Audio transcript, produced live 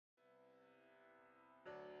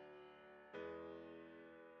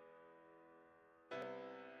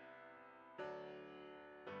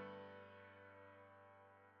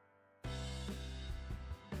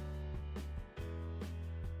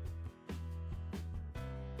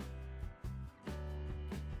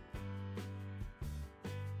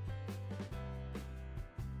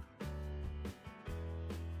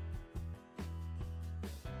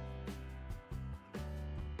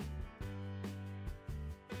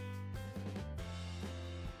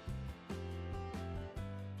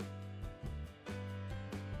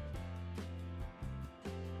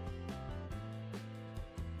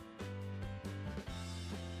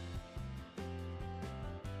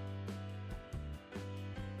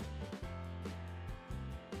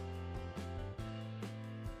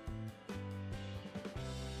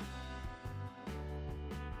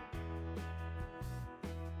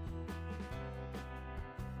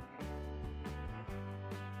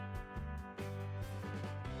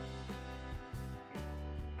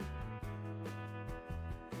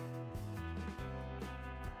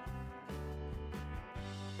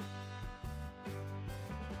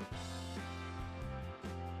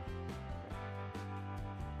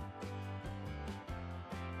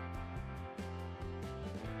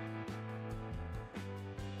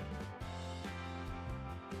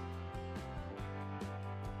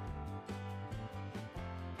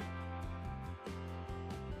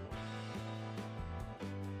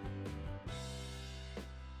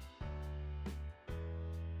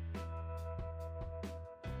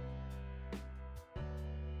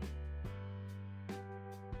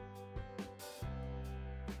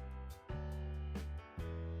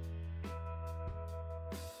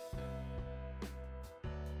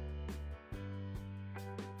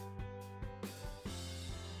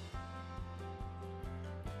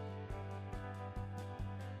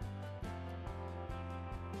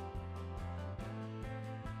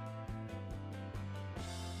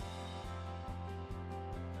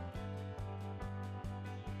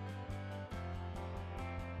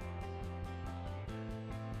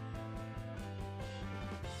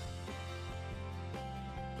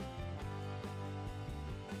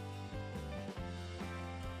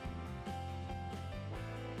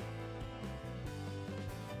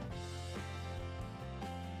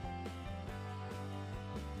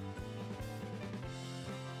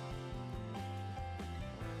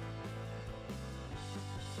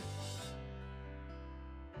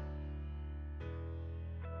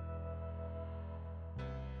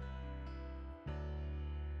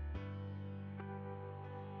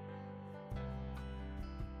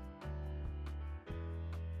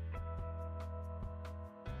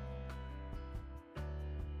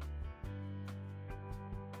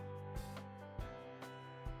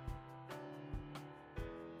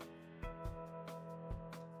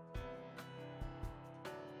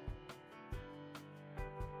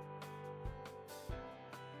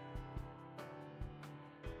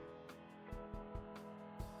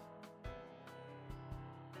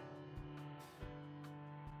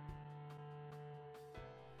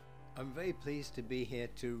I'm very pleased to be here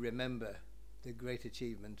to remember the great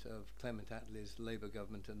achievement of Clement Attlee's Labour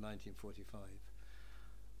government in 1945,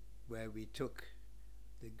 where we took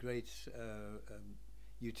the great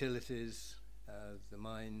utilities, the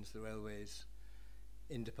mines, the railways,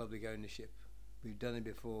 into public ownership. We've done it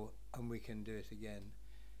before and we can do it again.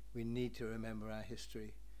 We need to remember our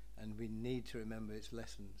history and we need to remember its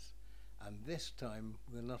lessons. And this time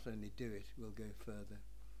we'll not only do it, we'll go further,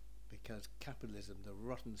 because capitalism, the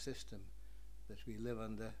rotten system that we live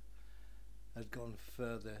under, has gone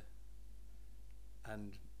further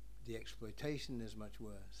and the exploitation is much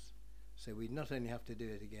worse. So we not only have to do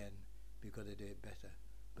it again, we've got to do it better,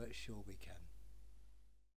 but sure we can.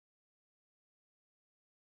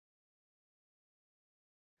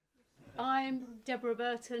 I'm Deborah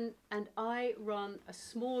Burton and I run a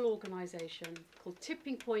small organisation called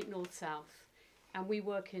Tipping Point North South, and we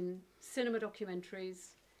work in cinema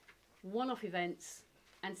documentaries, one-off events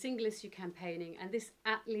and single issue campaigning, and this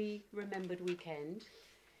Attlee Remembered Weekend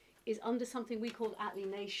is under something we call Attlee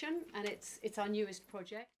Nation, and it's our newest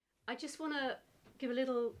project. I just want to give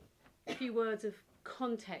a few words of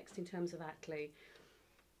context in terms of Attlee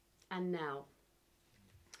and now.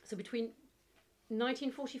 So between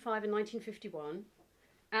 1945 and 1951,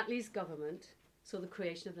 Attlee's government saw the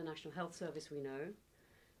creation of the National Health Service we know,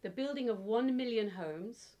 the building of 1 million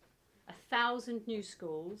homes, 1,000 new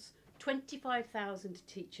schools, 25,000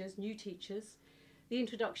 teachers, new teachers, the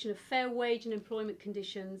introduction of fair wage and employment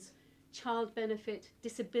conditions, child benefit,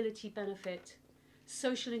 disability benefit,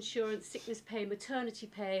 social insurance, sickness pay, maternity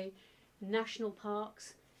pay, national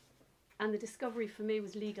parks, and the discovery for me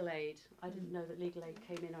was legal aid. I didn't know that legal aid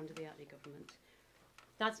came in under the Attlee government.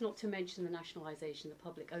 That's not to mention the nationalisation, the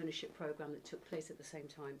public ownership programme that took place at the same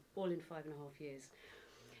time, all in 5.5 years.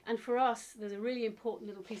 And for us, there's a really important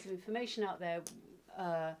little piece of information out there.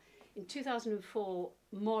 In 2004,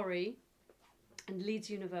 Mori and Leeds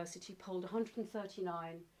University polled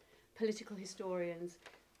 139 political historians,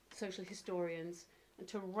 social historians, and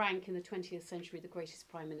to rank in the 20th century the greatest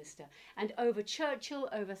Prime Minister. And over Churchill,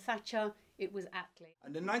 over Thatcher, it was Attlee.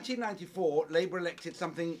 And in 1994, Labour elected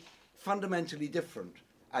something fundamentally different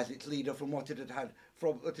as its leader from what it had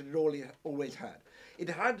always had. It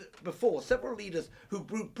had before several leaders who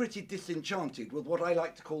grew pretty disenchanted with what I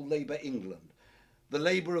like to call Labour England. The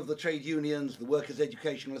Labour of the trade unions, the Workers'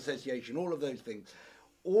 Educational Association, all of those things.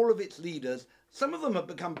 All of its leaders, some of them have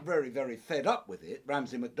become very, very fed up with it.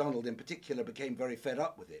 Ramsay MacDonald in particular became very fed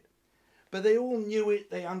up with it. But they all knew it,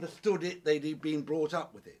 they understood it, they'd been brought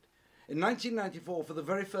up with it. In 1994, for the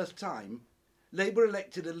very first time, Labour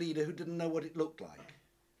elected a leader who didn't know what it looked like.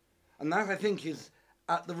 And that, I think, is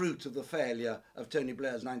at the root of the failure of Tony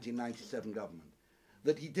Blair's 1997 government,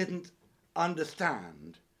 that he didn't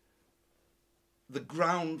understand the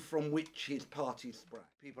ground from which his party sprang.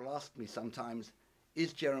 People ask me sometimes,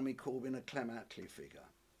 is Jeremy Corbyn a Clem Attlee figure?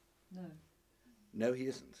 No. No, he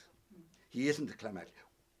isn't. He isn't a Clem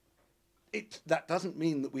Attlee. That doesn't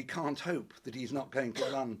mean that we can't hope that he's not going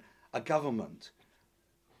to run a government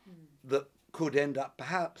that could end up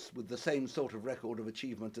perhaps with the same sort of record of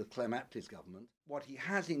achievement as Clem Attlee's government. What he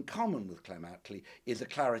has in common with Clem Attlee is a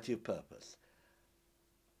clarity of purpose.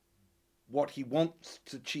 What he wants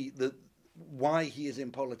to achieve, why he is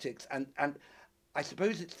in politics, and I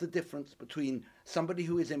suppose it's the difference between somebody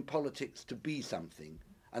who is in politics to be something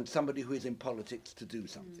and somebody who is in politics to do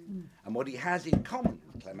something. And what he has in common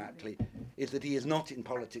with Clem Attlee is that he is not in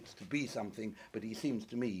politics to be something, but he seems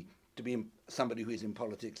to me to be somebody who is in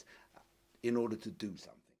politics in order to do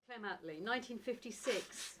something. Clem Attlee,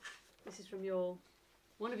 1956. This is from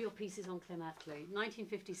one of your pieces on Clem Attlee.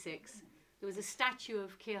 1956, there was a statue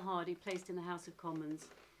of Keir Hardie placed in the House of Commons,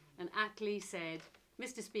 and Attlee said,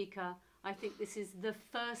 "Mr. Speaker, I think this is the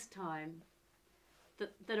first time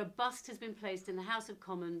that a bust has been placed in the House of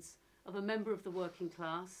Commons of a member of the working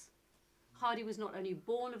class. Hardie was not only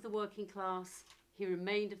born of the working class, he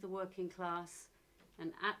remained of the working class."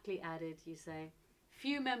 And Attlee added, you say,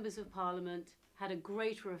 "Few members of Parliament had a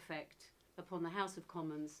greater effect upon the House of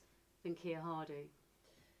Commons than Keir Hardie."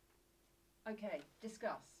 Okay,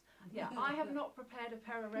 discuss. Yeah, I have not prepared a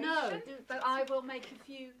peroration, No, but I will make a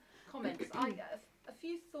few comments. A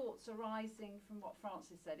few thoughts arising from what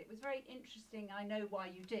Francis said. It was very interesting. I know why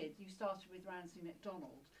you did. You started with Ramsay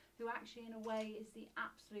MacDonald, who actually in a way is the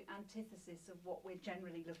absolute antithesis of what we're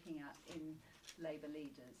generally looking at in Labour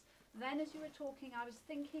leaders. Then as you were talking, I was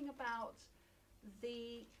thinking about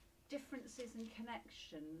the differences and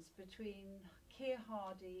connections between Keir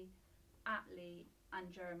Hardie, Attlee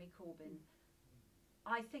and Jeremy Corbyn.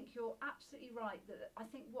 I think you're absolutely right that I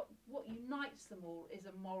think what unites them all is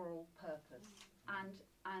a moral purpose,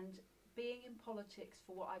 and being in politics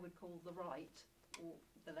for what I would call the right, or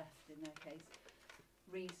the left in their case,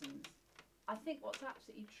 reasons. I think what's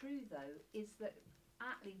absolutely true though is that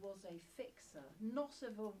Attlee was a fixer, not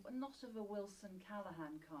of a Wilson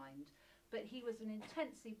Callahan kind, but he was an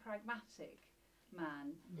intensely pragmatic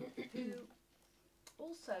man who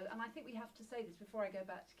also, and I think we have to say this before I go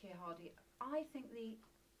back to Keir Hardie, I think the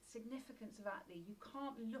significance of Attlee, you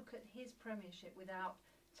can't look at his premiership without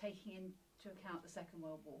taking into account the Second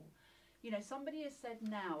World War. You know, somebody has said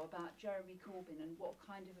now about Jeremy Corbyn and what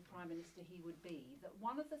kind of a Prime Minister he would be, that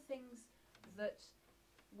one of the things that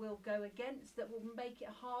will go against, that will make it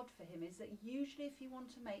hard for him, is that usually if you want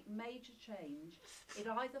to make major change, it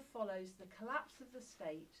either follows the collapse of the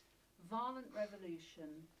state, violent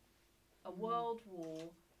revolution, a world war,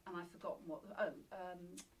 and I've forgotten what, a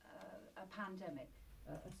pandemic,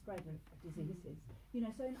 a spread of diseases. You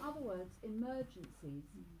know, so in other words, emergencies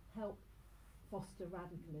help foster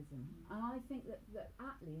radicalism. And I think that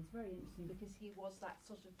Attlee is very interesting because he was that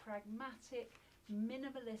sort of pragmatic,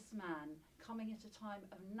 minimalist man coming at a time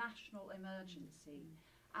of national emergency,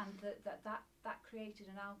 and that created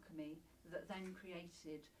an alchemy that then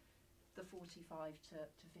created the 45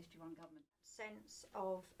 to 51 government. Sense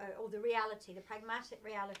of, or the reality, the pragmatic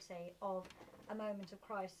reality of a moment of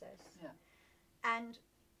crisis. Yeah. And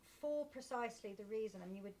for precisely the reason,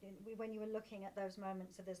 and when you were looking at those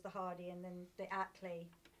moments, so there's the Hardie and then the Attlee,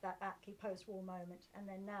 that Attlee post-war moment, and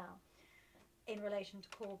then now, in relation to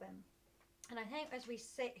Corbyn. And I think as we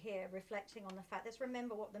sit here reflecting on the fact, let's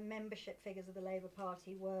remember what the membership figures of the Labour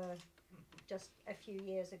Party were just a few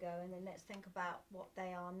years ago, and then let's think about what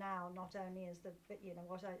they are now, not only as the, but you know,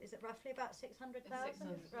 what is it roughly about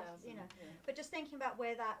 600,000? You know, yeah. but just thinking about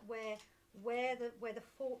where the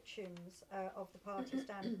fortunes of the party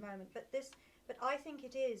stand at the moment. But I think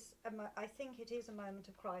it is a moment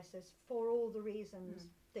of crisis for all the reasons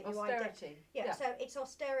that you austerity. Yeah, so it's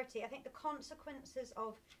austerity. I think the consequences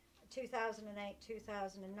of 2008,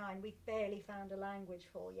 2009, we've barely found a language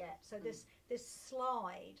for yet. So this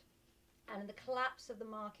slide and the collapse of the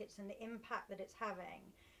markets and the impact that it's having,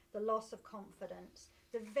 the loss of confidence,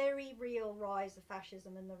 the very real rise of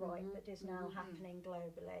fascism and the right that is now happening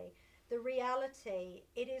globally. The reality,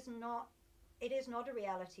 it is not a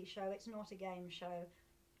reality show, it's not a game show.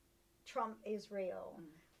 Trump is real.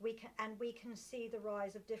 We can see the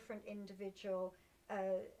rise of different individual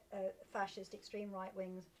fascist extreme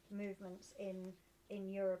right-wing movements in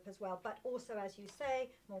Europe as well, but also, as you say,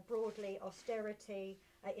 more broadly, austerity,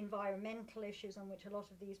 environmental issues on which a lot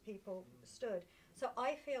of these people stood. So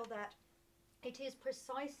I feel that it is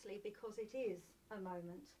precisely because it is a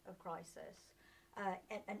moment of crisis,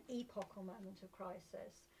 an epochal moment of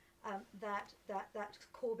crisis, that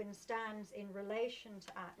Corbyn stands in relation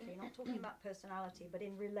to Attlee, not talking about personality, but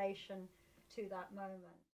in relation to that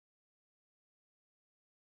moment.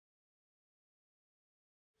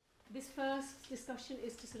 This first discussion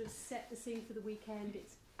is to sort of set the scene for the weekend.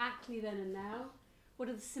 It's Attlee then and now. What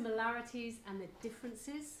are the similarities and the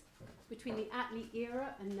differences between the Attlee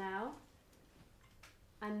era and now?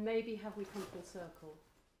 And maybe have we come full circle?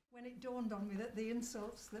 When it dawned on me that the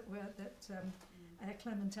insults that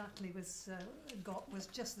Clement Attlee got was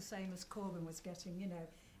just the same as Corbyn was getting, you know.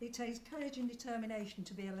 It takes courage and determination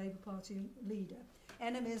to be a Labour Party leader.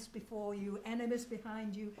 Enemies before you, enemies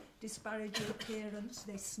behind you, disparage your appearance,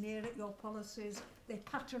 they sneer at your policies, they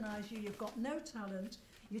patronise you, you've got no talent,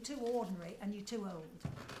 you're too ordinary and you're too old.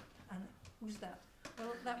 And who's that?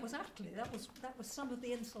 Well, that was Attlee. That was some of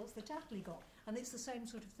the insults that Attlee got. And it's the same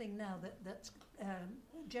sort of thing now that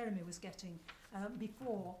Jeremy was getting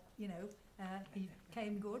before, you know, he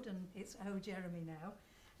came good and it's Jeremy now.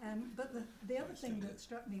 But the other thing that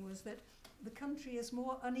struck me was that the country is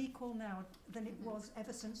more unequal now than it was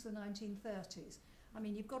ever since the 1930s. I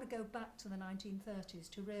mean, you've got to go back to the 1930s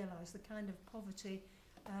to realise the kind of poverty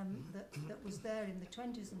that was there in the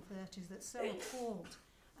 20s and 30s that so appalled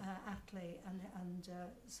Attlee and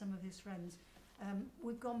some of his friends.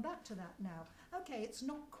 We've gone back to that now. Okay, it's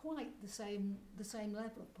not quite the same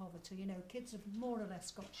level of poverty. You know, kids have more or less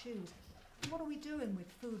got shoes. What are we doing with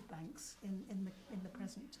food banks in the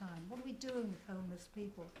present time? What are we doing with homeless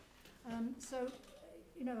people? So,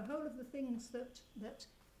 you know, a whole of the things that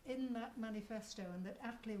in that manifesto and that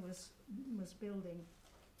Attlee was building,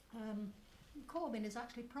 Corbyn is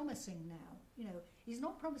actually promising now. You know, he's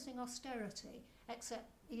not promising austerity, except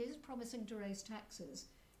he is promising to raise taxes.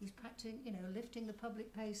 He's practicing, you know, lifting the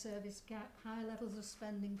public pay service gap, higher levels of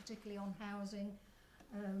spending, particularly on housing.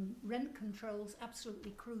 Rent control's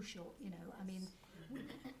absolutely crucial, you know. I mean,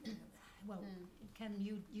 well, Ken,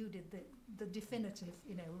 you did the definitive,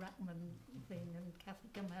 you know, Rackman thing and Cathy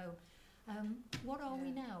Come Home. What are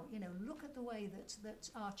we now? You know, look at the way that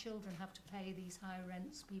our children have to pay these high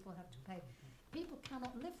rents, people have to pay. People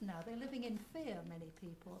cannot live now. They're living in fear, many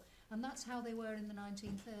people, and that's how they were in the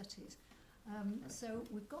 1930s. So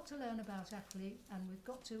we've got to learn about Attlee, and we've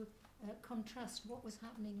got to contrast what was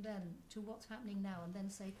happening then to what's happening now, and then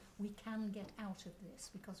say we can get out of this,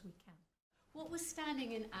 because we can. What was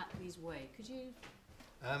standing in Attlee's way? Could you?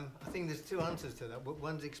 I think there's two answers to that.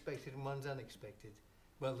 One's expected and one's unexpected.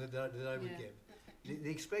 Well, that I would give.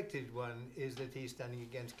 The expected one is that he's standing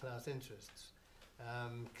against class interests.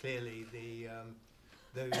 Clearly,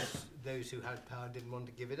 those who had power didn't want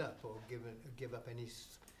to give it up or give up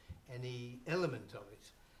any element of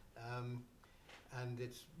it, and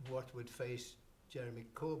it's what would face Jeremy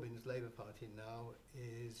Corbyn's Labour Party now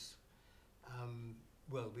is,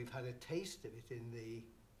 well, we've had a taste of it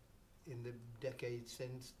in the decades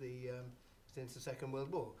since the Second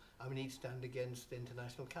World War. I mean, he'd stand against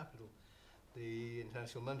international capital, the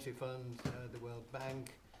International Monetary Fund, the World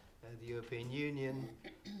Bank, the European Union,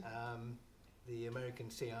 the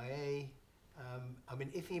American CIA. I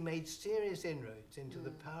mean, if he made serious inroads into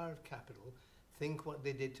the power of capital, think what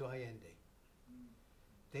they did to Allende.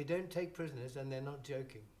 They don't take prisoners, and they're not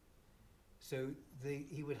joking. So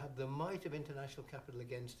he would have the might of international capital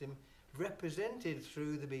against him, represented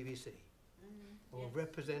through the BBC, or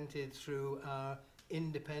represented through our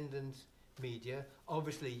independent media.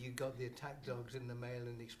 Obviously, you got the attack dogs in the Mail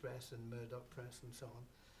and Express and Murdoch Press and so on,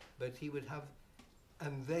 but he would have,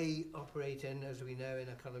 and they operate in, as we know, in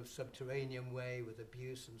a kind of subterranean way with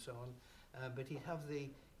abuse and so on. But he'd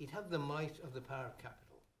have the might of the power of capital.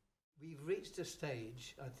 We've reached a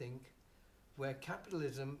stage, I think, where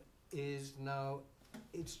capitalism is now,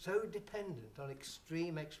 it's so dependent on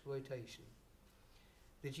extreme exploitation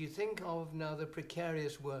that you think of now the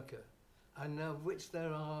precarious worker, and of which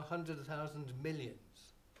there are hundreds of thousands,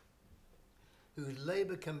 millions, whose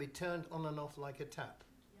labour can be turned on and off like a tap,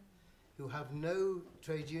 who have no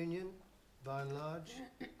trade union, by and large.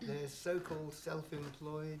 They're so-called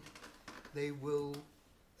self-employed. They will,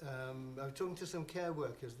 I was talking to some care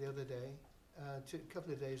workers the other day, a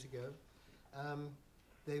couple of days ago.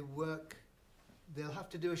 They'll have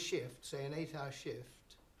to do a shift, say an 8-hour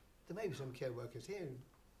shift. There may be some care workers here,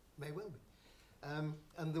 may well be.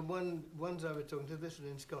 And the ones I was talking to, this was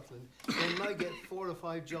in Scotland, they might get 4 or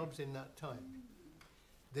 5 jobs in that time.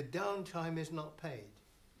 The downtime is not paid.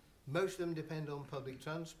 Most of them depend on public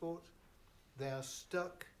transport. They are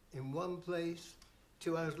stuck in one place.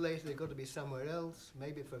 2 hours later, they've got to be somewhere else,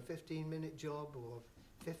 maybe for a 15-minute job or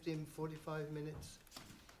 45 minutes.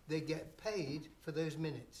 They get paid for those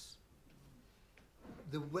minutes.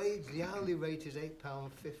 The hourly rate is £8.50,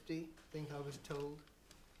 I think I was told.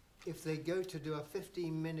 If they go to do a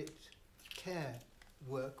 15-minute care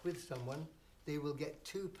work with someone, they will get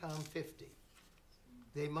 £2.50.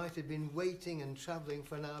 They might have been waiting and travelling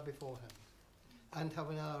for an hour beforehand and have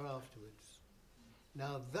an hour afterwards.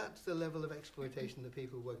 Now that's the level of exploitation that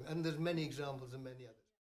people work with, and there's many examples and many others.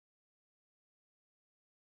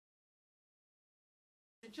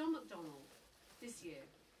 John McDonnell, this year,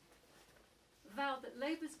 vowed that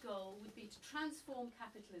Labour's goal would be to transform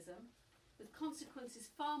capitalism with consequences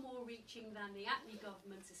far more reaching than the Attlee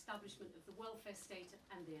government's establishment of the welfare state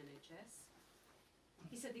and the NHS.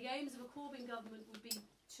 He said the aims of a Corbyn government would be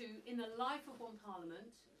to, in the life of one parliament,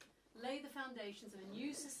 lay the foundations of a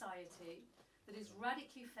new society that is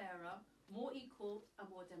radically fairer, more equal and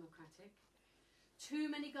more democratic. Too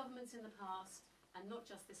many governments in the past, and not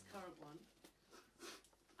just this current one,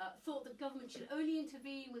 thought that government should only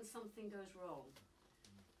intervene when something goes wrong.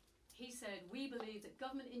 He said, we believe that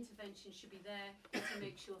government intervention should be there to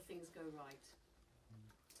make sure things go right.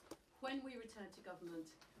 When we return to government,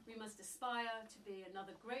 we must aspire to be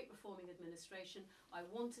another great reforming administration. I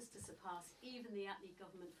want us to surpass even the Attlee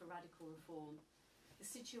government for radical reform. The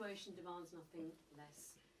situation demands nothing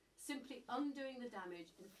less. Simply undoing the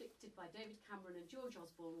damage inflicted by David Cameron and George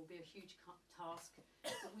Osborne will be a huge task,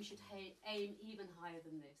 but we should aim even higher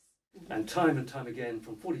than this. And time again,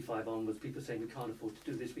 from 45 onwards, people saying we can't afford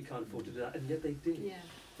to do this, we can't afford to do that, and yet they did.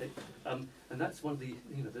 Yeah. And that's one of the,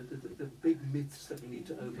 the big myths that we need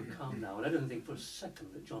to overcome now. And I don't think for a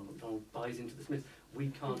second that John McDonnell buys into this myth. We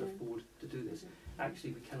can't afford to do this.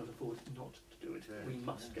 Actually, we cannot afford not to do it. We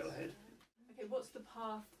must go ahead. Okay, what's the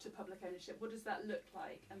path to public ownership? What does that look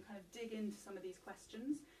like? And kind of dig into some of these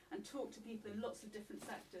questions and talk to people in lots of different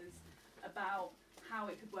sectors about how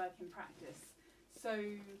it could work in practice. So,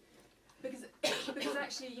 because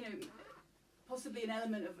actually, possibly an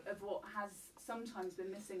element of what has sometimes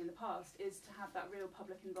been missing in the past is to have that real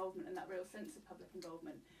public involvement and that real sense of public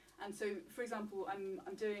involvement. And so, for example,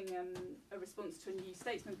 I'm doing a response to a New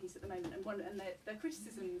Statesman piece at the moment, and their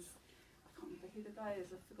criticisms who the guy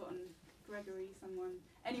is, I've forgotten, Gregory someone.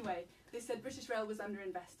 Anyway, they said British Rail was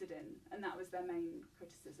underinvested in, and that was their main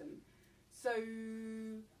criticism. So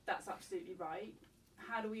that's absolutely right.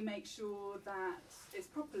 How do we make sure that it's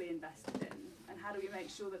properly invested in, and how do we make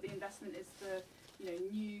sure that the investment is for, you know,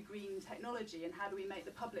 new green technology, and how do we make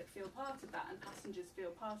the public feel part of that and passengers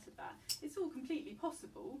feel part of that? It's all completely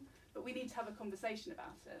possible, but we need to have a conversation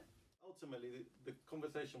about it. Ultimately, the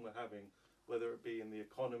conversation we're having, whether it be in the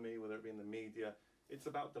economy, whether it be in the media, it's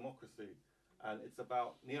about democracy, and it's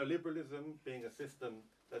about neoliberalism being a system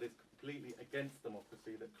that is completely against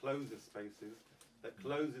democracy, that closes spaces, that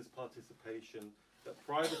closes participation, that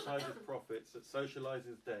privatises profits, that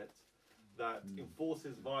socialises debt, that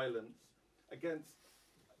enforces violence against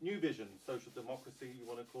new vision, social democracy, you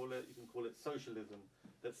want to call it, you can call it socialism,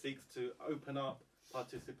 that seeks to open up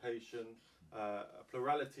participation, a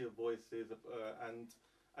plurality of voices,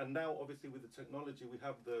 and now obviously with the technology we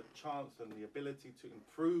have the chance and the ability to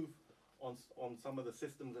improve on some of the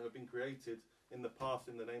systems that have been created in the past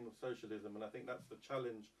in the name of socialism, and I think that's the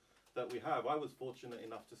challenge that we have. I was fortunate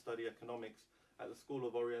enough to study economics at the School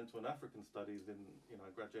of Oriental and African Studies I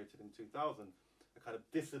graduated in 2000, a kind of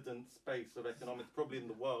dissident space of economics, probably in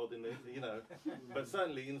the world, but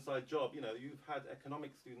certainly inside job, you've had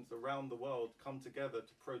economic students around the world come together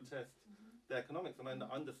to protest the economics, and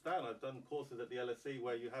I understand, I've done courses at the LSE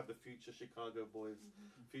where you have the future Chicago boys,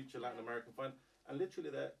 future Latin American fund, and literally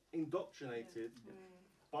they're indoctrinated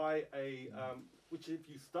by a, which if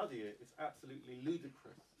you study it, it's absolutely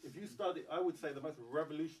ludicrous. If you study, I would say the most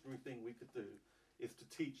revolutionary thing we could do is to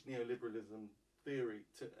teach neoliberalism theory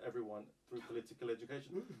to everyone through political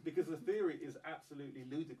education, because the theory is absolutely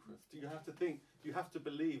ludicrous. You have to think, you have to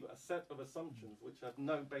believe a set of assumptions which have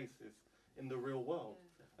no basis in the real world.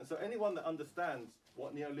 And so anyone that understands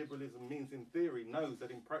what neoliberalism means in theory knows that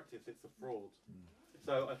in practice it's a fraud.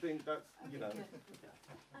 So I think that's, And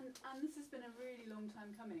this has been a really long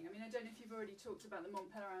time coming. I mean, I don't know if you've already talked about the Mont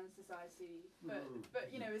Pelerin Society, but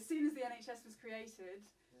as soon as the NHS was created,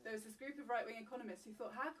 there was this group of right-wing economists who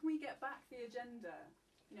thought, how can we get back the agenda?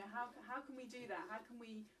 How can we do that? How can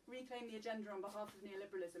we reclaim the agenda on behalf of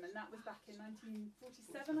neoliberalism? And that was back in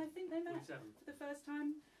 1947, I think they met for the first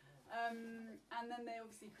time. And then they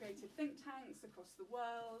obviously created think tanks across the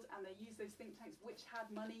world, and they used those think tanks which had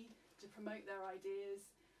money to promote their ideas,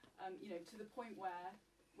 to the point where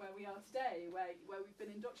we are today, where we've been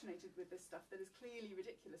indoctrinated with this stuff that is clearly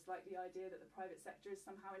ridiculous, like the idea that the private sector is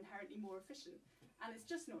somehow inherently more efficient. And it's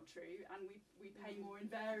just not true, and we pay more in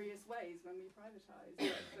various ways when we privatise.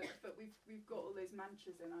 But we've got all those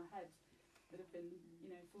mantras in our head that have been,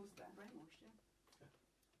 forced there. Brainwashed, yeah.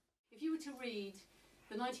 If you were to read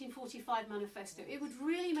the 1945 manifesto, it would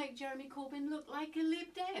really make Jeremy Corbyn look like a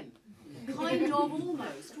Lib Dem. Kind of,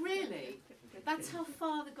 almost, really. That's how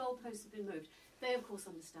far the goalposts have been moved. They, of course,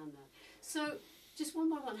 understand that. So, just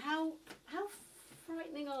one by one, how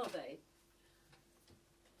frightening are they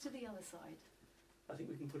to the other side? I think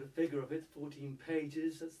we can put a figure of it, 14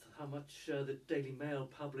 pages, that's how much the Daily Mail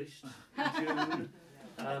published in June.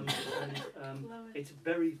 It's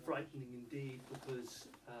very frightening indeed, because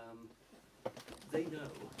they know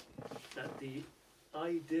that the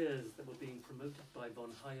ideas that were being promoted by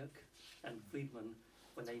von Hayek and Friedman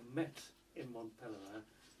when they met in Mont Pelerin,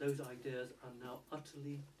 those ideas are now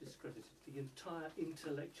utterly discredited. The entire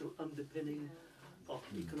intellectual underpinning of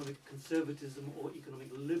economic conservatism or economic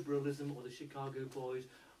liberalism or the Chicago boys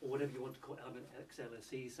or whatever you want to call element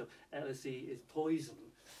ex-LSE, so LSE is poison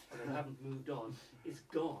and they haven't moved on, is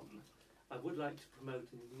gone. I would like to promote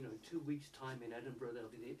in 2 weeks' time in Edinburgh there'll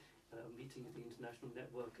be the meeting at the International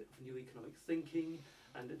Network for New Economic Thinking,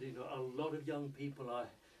 and a lot of young people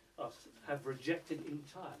have rejected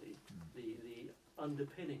entirely the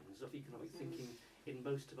underpinnings of economic thinking in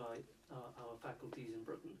most of our faculties in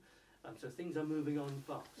Britain. So things are moving on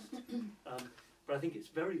fast. But I think it's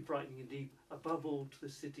very frightening indeed, above all to the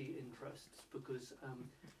city interests, because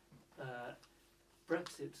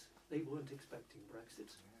Brexit, they weren't expecting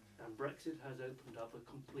Brexit. And Brexit has opened up a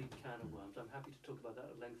complete can of worms. I'm happy to talk about that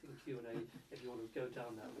at length in Q&A if you want to go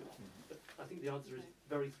down that route. But I think the answer is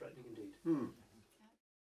very threatening indeed.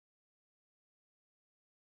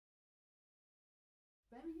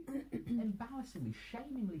 Very embarrassingly,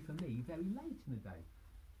 shamingly for me, very late in the day.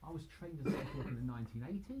 I was trained as a social worker in the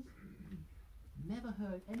 1980s. Never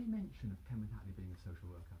heard any mention of Cameron Attlee being a social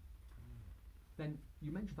worker. Then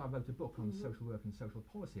you mentioned I wrote a book on social work and social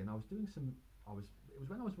policy, and I was doing it was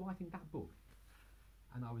when I was writing that book,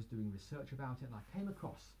 and I was doing research about it, and I came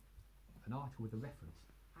across an article with a reference,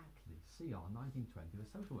 Attlee, CR 1920, the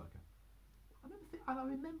social worker. I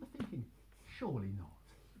remember thinking, surely not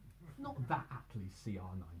that Attlee,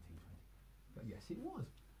 CR 1920. But yes, it was.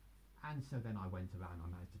 And so then I went around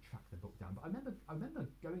and I managed to track the book down. But I remember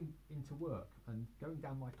going into work and going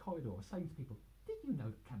down my corridor saying to people, did you know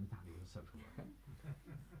that Clement Attlee was a social worker?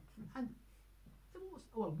 And there was,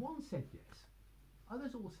 well, one said yes,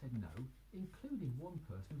 others all said no, including one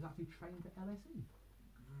person who was actually trained at LSE.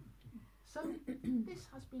 So this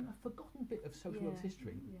has been a forgotten bit of social work's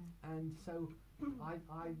history. And so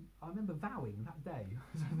I remember vowing that day,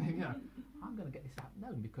 I'm going to get this out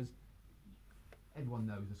known, because everyone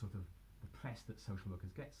knows the sort of the press that social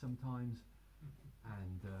workers get sometimes,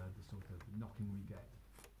 and the sort of knocking we get.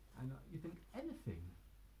 And you think anything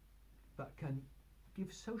that can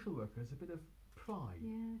give social workers a bit of pride.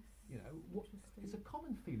 Yes. You know, it's a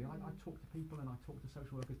common feeling. I talk to people and I talk to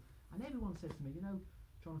social workers, and everyone says to me, you know,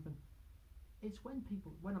 Jonathan, it's when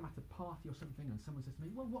I'm at a party or something and someone says to me,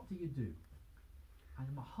 well, what do you do?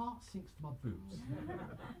 And my heart sinks to my boots.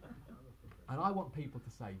 And I want people to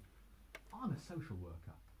say, I'm a social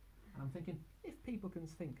worker. And I'm thinking, if people can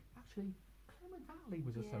think, actually, Clement Attlee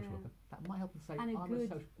was a social worker, that might help them say, and I'm a social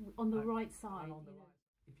worker. on the right side.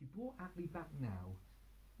 If you brought Attlee back now,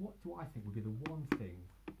 what do I think would be the one thing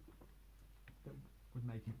that would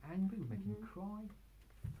make him angry, would make him cry?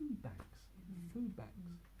 Food banks. Food banks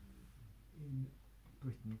in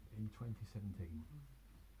Britain in 2017.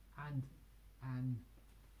 And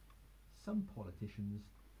some politicians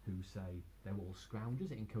who say they're all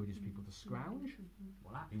scroungers, it encourages people to scrounge.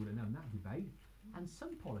 Well, Attlee would have known that debate. And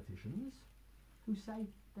some politicians who say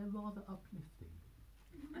they're rather uplifting.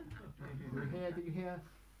 Did you hear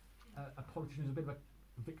a politician who's a bit of a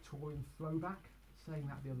Victorian throwback saying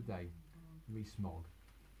that the other day? Rees-Mogg.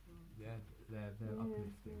 Yeah, they're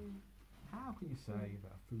uplifting. How can you say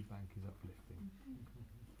that a food bank is uplifting?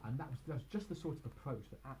 And that was just the sort of approach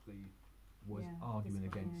that Attlee was arguing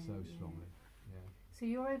against so strongly. Yeah. So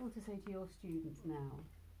you're able to say to your students now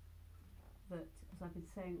that, as I've been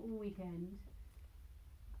saying all weekend,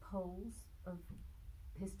 polls of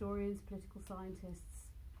historians, political scientists,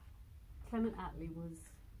 Clement Attlee was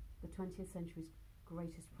the 20th century's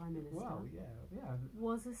greatest Prime Minister. Well, yeah.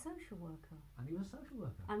 Was a social worker. And he was a social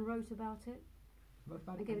worker. And wrote about it.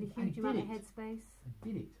 And gave it a huge amount of headspace. And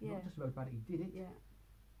did it. Not just wrote about it, he did it. Yeah.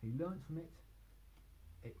 He learnt from it.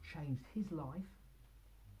 It changed his life.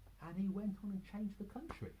 And he went on and changed the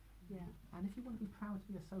country. Yeah. And if you want to be proud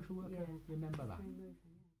to be a social worker, remember that. Very moving,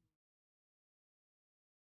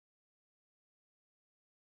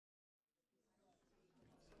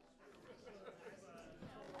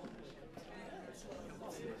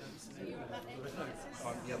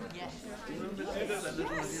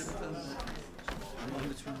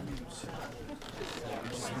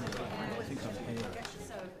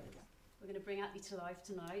 So we're going to bring Attlee to life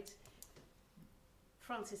tonight.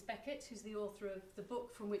 Francis Beckett, who's the author of the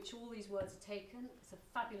book from which all these words are taken. It's a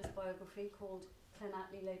fabulous biography called Clement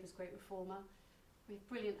Attlee, Labour's Great Reformer, with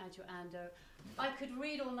brilliant Adjua Ando. I could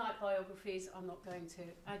read all night biographies, I'm not going to.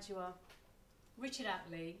 Adjua, Richard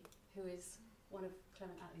Attlee, who is one of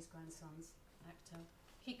Clement Attlee's grandsons, actor,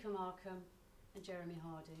 Kika Markham and Jeremy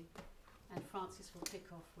Hardy. And Francis will kick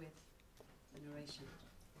off with the narration.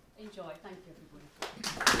 Enjoy. Thank you, everybody.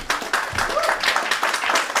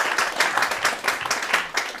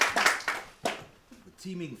 The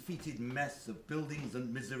teeming fetid mess of buildings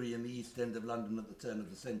and misery in the East End of London at the turn of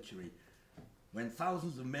the century, when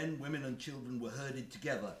thousands of men, women and children were herded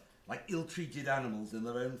together like ill-treated animals in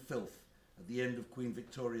their own filth at the end of Queen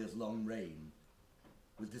Victoria's long reign,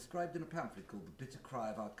 was described in a pamphlet called The Bitter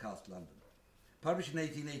Cry of Outcast London. Published in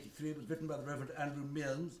 1883, it was written by the Reverend Andrew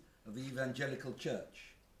Mearns of the Evangelical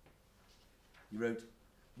Church. He wrote,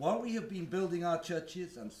 "While we have been building our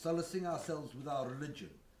churches and solacing ourselves with our religion,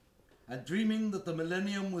 and dreaming that the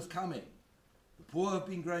millennium was coming, the poor have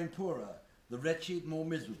been growing poorer, the wretched more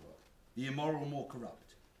miserable, the immoral more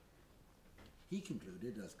corrupt." He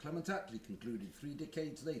concluded, as Clement Attlee concluded 3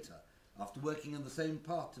 decades later, after working in the same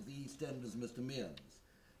part of the East End as Mr. Mearns,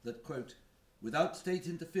 that, quote, "Without state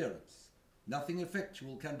interference, nothing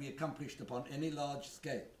effectual can be accomplished upon any large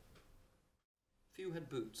scale." Few had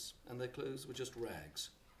boots, and their clothes were just rags.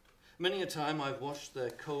 Many a time I've washed their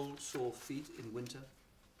cold, sore feet in winter.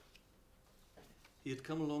 He had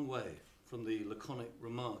come a long way from the laconic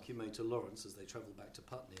remark he made to Lawrence as they travelled back to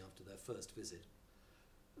Putney after their first visit.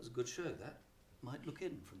 It was a good show, that. Might look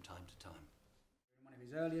in from time to time. In one of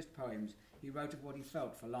his earliest poems, he wrote of what he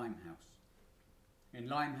felt for Limehouse. In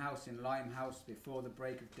Limehouse, before the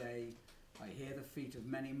break of day, I hear the feet of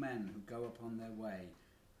many men who go upon their way,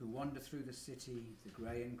 who wander through the city, the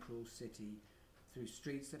grey and cruel city, through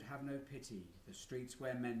streets that have no pity, the streets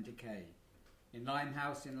where men decay. In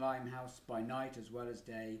Limehouse, by night as well as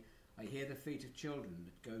day, I hear the feet of children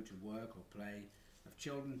that go to work or play, of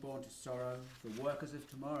children born to sorrow, the workers of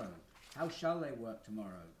tomorrow. How shall they work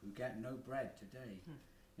tomorrow, who get no bread today?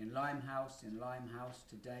 In Limehouse,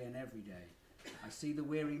 today and every day, I see the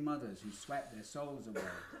weary mothers who sweat their souls away,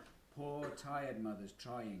 poor tired mothers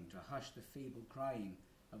trying to hush the feeble crying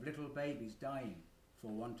of little babies dying for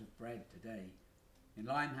want of bread today. In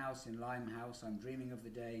Limehouse, I'm dreaming of the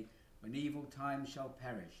day when evil times shall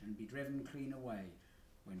perish and be driven clean away,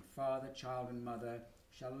 when father, child and mother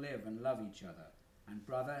shall live and love each other, and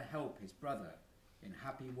brother help his brother in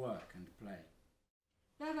happy work and play.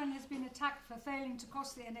 Bevan has been attacked for failing to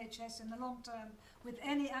cost the NHS in the long term with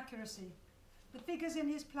any accuracy. The figures in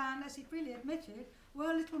his plan, as he freely admitted,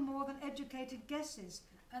 were little more than educated guesses,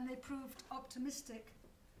 and they proved optimistic.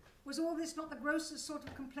 Was all this not the grossest sort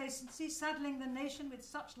of complacency, saddling the nation with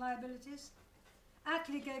such liabilities?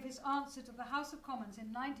 Attlee gave his answer to the House of Commons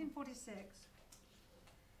in 1946.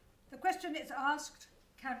 The question is asked,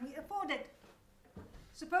 can we afford it?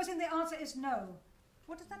 Supposing the answer is no,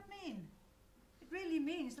 what does that mean? It really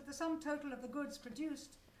means that the sum total of the goods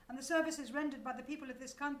produced and the services rendered by the people of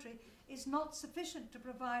this country is not sufficient to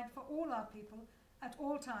provide for all our people at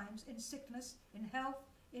all times, in sickness, in health,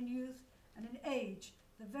 in youth, and in age,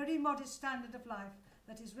 the very modest standard of life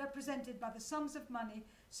that is represented by the sums of money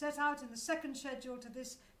set out in the second schedule to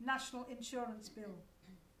this National Insurance Bill.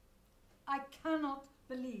 I cannot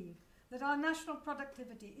believe that our national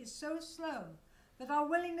productivity is so slow, that our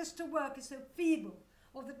willingness to work is so feeble,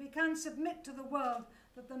 or that we can submit to the world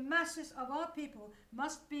that the masses of our people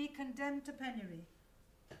must be condemned to penury.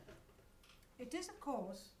 It is, of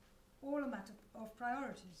course, all a matter of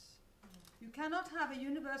priorities. You cannot have a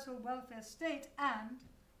universal welfare state and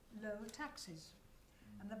low taxes.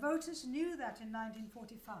 And the voters knew that in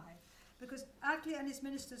 1945, because Attlee and his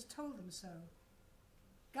ministers told them so.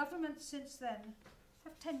 Governments since then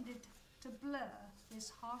have tended to blur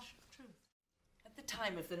this harsh truth. At the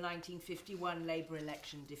time of the 1951 Labour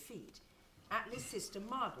election defeat, Attlee's sister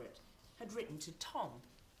Margaret had written to Tom,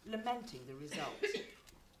 lamenting the result.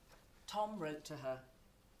 Tom wrote to her,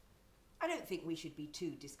 "I don't think we should be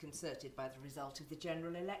too disconcerted by the result of the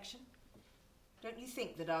general election. Don't you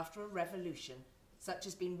think that after a revolution, such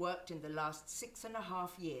as has been worked in the last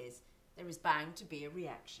 6.5 years, there is bound to be a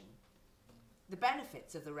reaction? The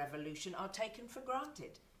benefits of the revolution are taken for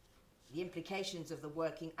granted. The implications of the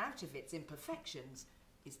working out of its imperfections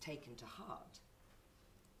is taken to heart.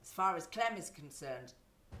 As far as Clem is concerned,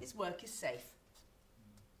 his work is safe.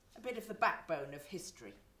 A bit of the backbone of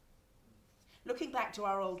history. Looking back to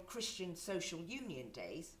our old Christian social union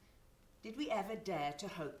days, did we ever dare to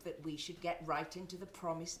hope that we should get right into the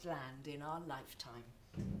promised land in our lifetime?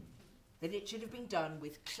 That it should have been done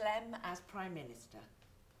with Clem as Prime Minister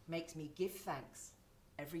makes me give thanks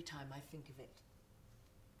every time I think of it."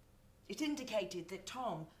 It indicated that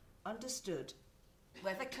Tom understood,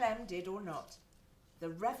 whether Clem did or not, the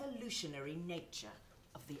revolutionary nature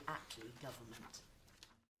of the Attlee government.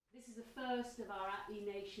 This is the first of our Attlee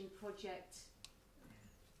Nation project.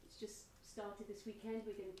 It's just started this weekend.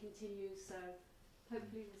 We're going to continue, so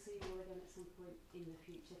hopefully we'll see you all again at some point in the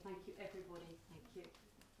future. Thank you, everybody. Thank you.